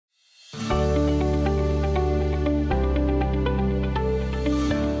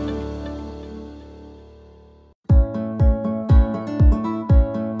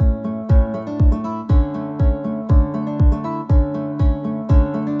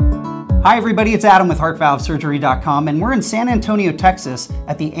Hi everybody, it's Adam with HeartValveSurgery.com, and we're in San Antonio, Texas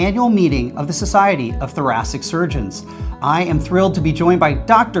at the annual meeting of the Society of Thoracic Surgeons. I am thrilled to be joined by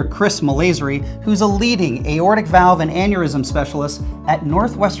Dr. Chris Malaisrie, who's a leading aortic valve and aneurysm specialist at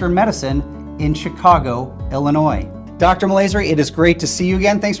Northwestern Medicine in Chicago, Illinois. Dr. Malaisrie, it is great to see you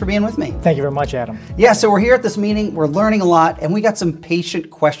again. Thanks for being with me. Thank you very much, Adam. Yeah, so we're here at this meeting, we're learning a lot, and we got some patient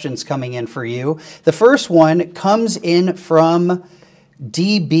questions coming in for you. The first one comes in from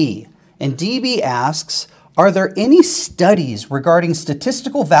DB. And DB asks, are there any studies regarding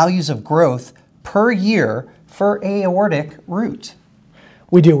statistical values of growth per year for aortic root?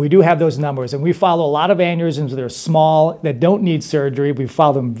 We do have those numbers, and we follow a lot of aneurysms that are small, that don't need surgery. We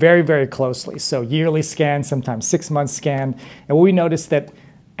follow them very, very closely. So yearly scan, sometimes 6-month scan, and we notice that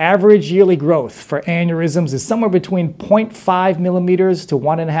average yearly growth for aneurysms is somewhere between 0.5 millimeters to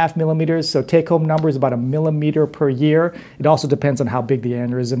 1.5 millimeters. So take-home number is about 1 millimeter per year. It also depends on how big the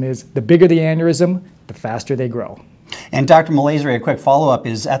aneurysm is. The bigger the aneurysm, the faster they grow. And Dr. Malaisrie, a quick follow-up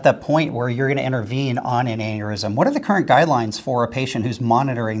is at that point where you're going to intervene on an aneurysm. What are the current guidelines for a patient who's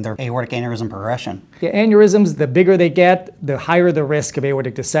monitoring their aortic aneurysm progression? Yeah, aneurysms, the bigger they get, the higher the risk of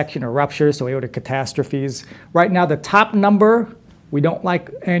aortic dissection or rupture, so aortic catastrophes. Right now, the top number, we don't like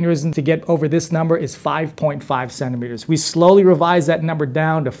aneurysm to get over this number, is 5.5 centimeters. We slowly revise that number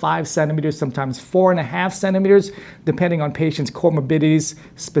down to 5 centimeters, sometimes 4.5 centimeters, depending on patients' comorbidities,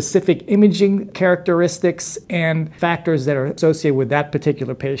 specific imaging characteristics, and factors that are associated with that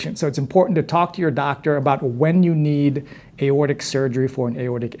particular patient. So it's important to talk to your doctor about when you need aortic surgery for an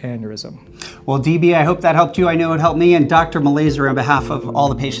aortic aneurysm. Well, DB, I hope that helped you. I know it helped me. And Dr. Malaisrie, on behalf of all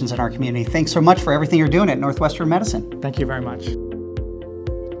the patients in our community, thanks so much for everything you're doing at Northwestern Medicine. Thank you very much.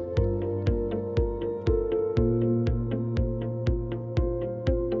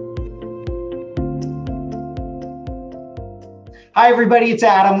 Hi everybody, it's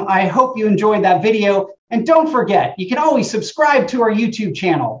Adam. I hope you enjoyed that video. And don't forget, you can always subscribe to our YouTube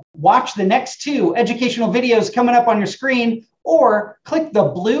channel. Watch the next 2 educational videos coming up on your screen, or click the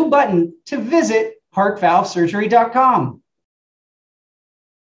blue button to visit HeartValveSurgery.com.